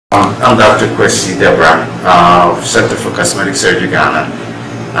I'm Dr. Kwasi Debra, Center for Cosmetic Surgery, Ghana,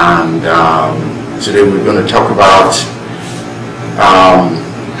 and today we're going to talk about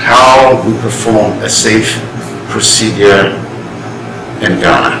how we perform a safe procedure in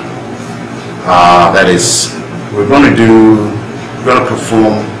Ghana. That is, we're going to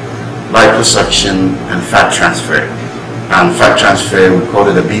perform liposuction and fat transfer. And fat transfer, we call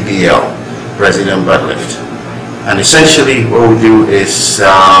it a BBL, Brazilian butt lift. And essentially what we do is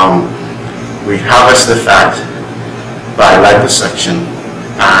we harvest the fat by liposuction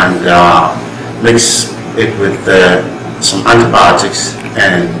and mix it with some antibiotics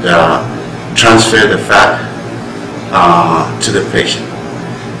and transfer the fat to the patient.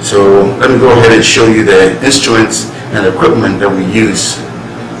 So let me go ahead and show you the instruments and equipment that we use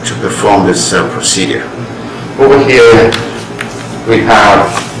to perform this procedure. Over here we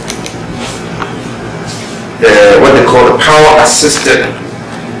have what they call the power assisted.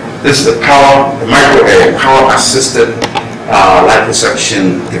 This is the micro air power assisted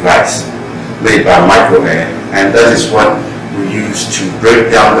liposuction device made by Micro Air, and that is what we use to break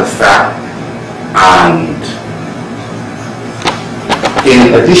down the fat. And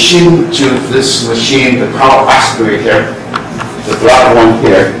in addition to this machine, the power aspirator, the black one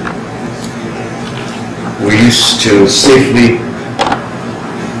here, we use to safely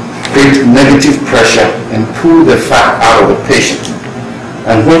create negative pressure and pull the fat out of the patient.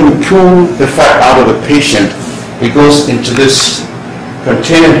 And when we pull the fat out of the patient, it goes into this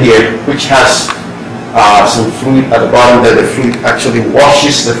container here, which has some fluid at the bottom there. The fluid actually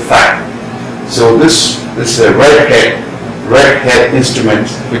washes the fat. So this is a red head instrument,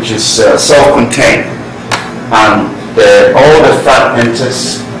 which is self-contained, and all the fat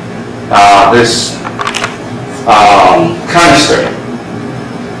enters this canister.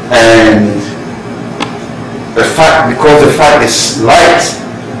 And the fat, because the fat is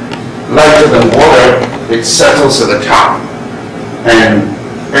lighter than water, it settles at the top, and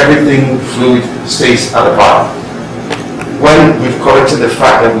everything fluid stays at the bottom. When we've collected the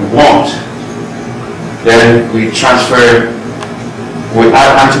fat that we want, then we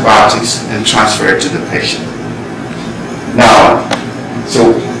add antibiotics and transfer it to the patient. Now,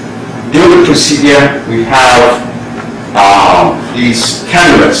 so during the procedure, we have these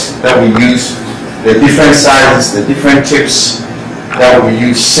cannulas that we use, the different sizes, the different tips that we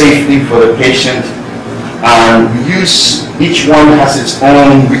use safely for the patient, and each one has its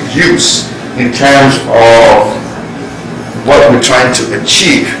own use in terms of what we're trying to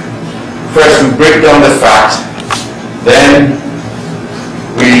achieve. First, we break down the fat, then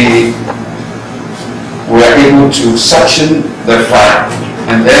we are able to suction the fat,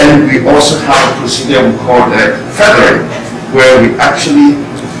 and then we also have a procedure we call the feathering, where we actually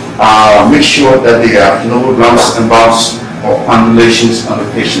make sure that there are no lumps and bumps or undulations on the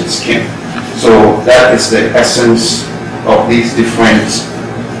patient's skin. So that is the essence of these different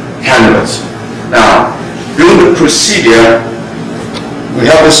cannulas. Now, during the procedure, we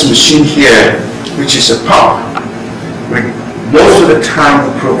have this machine here, which is a pump. Most of the time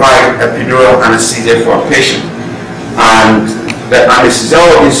we provide epidural anesthesia for a patient, and the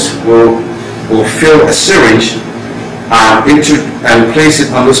anesthesiologist will fill a syringe and place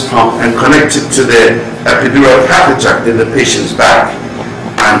it on this pump and connect it to the epidural catheter in the patient's back,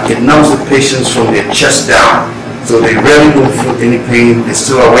 and it numbs the patients from their chest down, so they really don't feel any pain. They're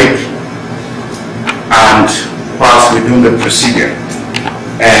still awake, and whilst we're doing the procedure.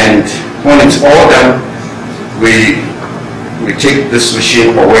 And when it's all done, we take this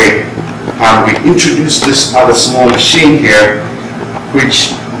machine away, and we introduce this other small machine here,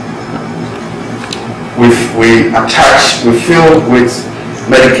 which we fill with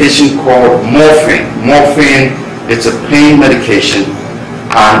medication called morphine. Morphine, it's a pain medication,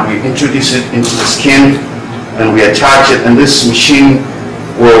 and we introduce it into the skin and we attach it, and this machine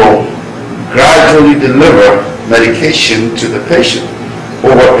will gradually deliver medication to the patient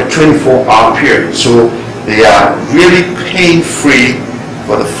over a 24-hour period. So they are really pain-free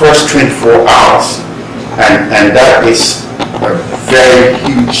for the first 24 hours, and that is a very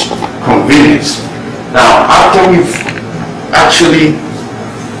huge convenience. Now, after we've actually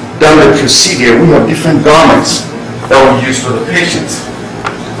done the procedure, we have different garments that we use for the patients.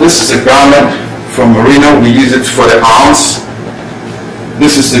 This is a garment from Merino. We use it for the arms.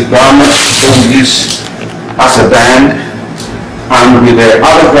 This is the garment that we use as a band, and with the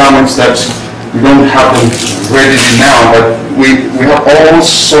other garments that we don't have them ready now, but we have all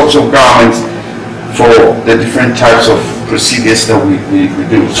sorts of garments for the different types of procedures that we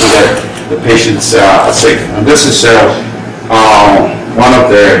do, so that the patients are safe. And this is one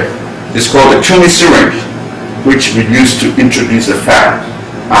of it's called the tuning syringe, which we use to introduce the fat.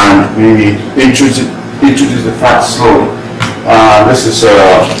 and we introduce the fat slowly. This is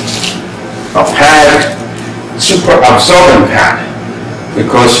a pad, super absorbent pad,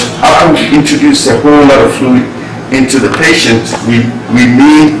 because after we introduce a whole lot of fluid into the patient, we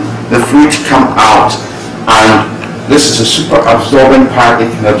need the fluid to come out, and this is a super absorbent pad.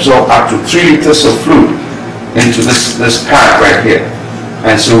 It can absorb up to 3 liters of fluid into this pad right here,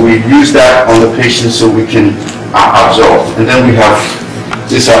 and so we use that on the patient so we can absorb. And then we have,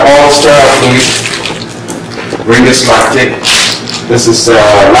 these are all sterile fluid, ringus lactate. This is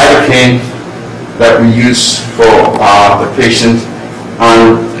lidocaine that we use for the patient,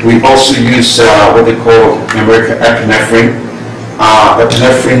 and we also use what they call in America epinephrine.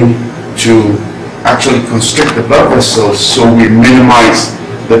 Epinephrine to actually constrict the blood vessels so we minimize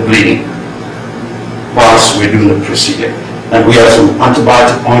the bleeding whilst we're doing the procedure. And we have some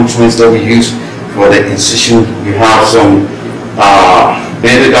antibiotic ointments that we use for the incision. We have some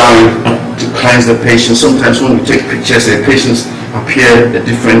betadine to cleanse the patient. Sometimes when we take pictures, the patients appear a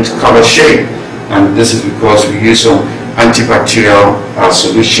different color shade, and this is because we use some antibacterial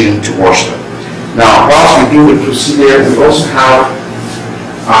solution to wash them. Now, whilst we do the procedure, we also have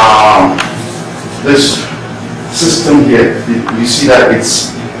this system here. You see that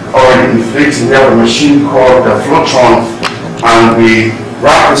it's already inflated. We have a machine called the Flotron, and we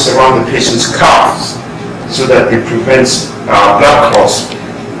wrap this around the patient's calves so that it prevents blood clots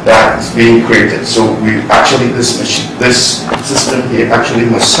that's being created. So we actually, this system here actually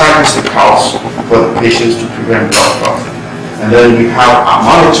massages the calves for the patients to prevent blood clots. And then we have a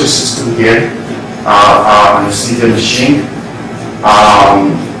monitor system here, anesthesia machine,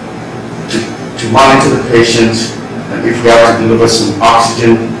 to monitor the patient, and if we have to deliver some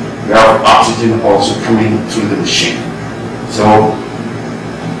oxygen, we have oxygen also coming through the machine. So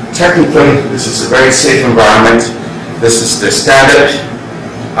technically, this is a very safe environment. This is the standard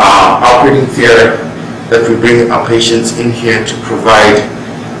operating theater that we bring our patients in here to provide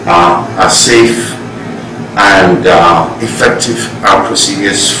a safe and effective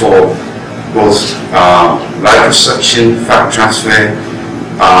procedures for both liposuction, fat transfer,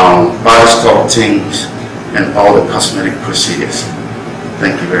 body sculpting, and all the cosmetic procedures.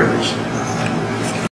 Thank you very much.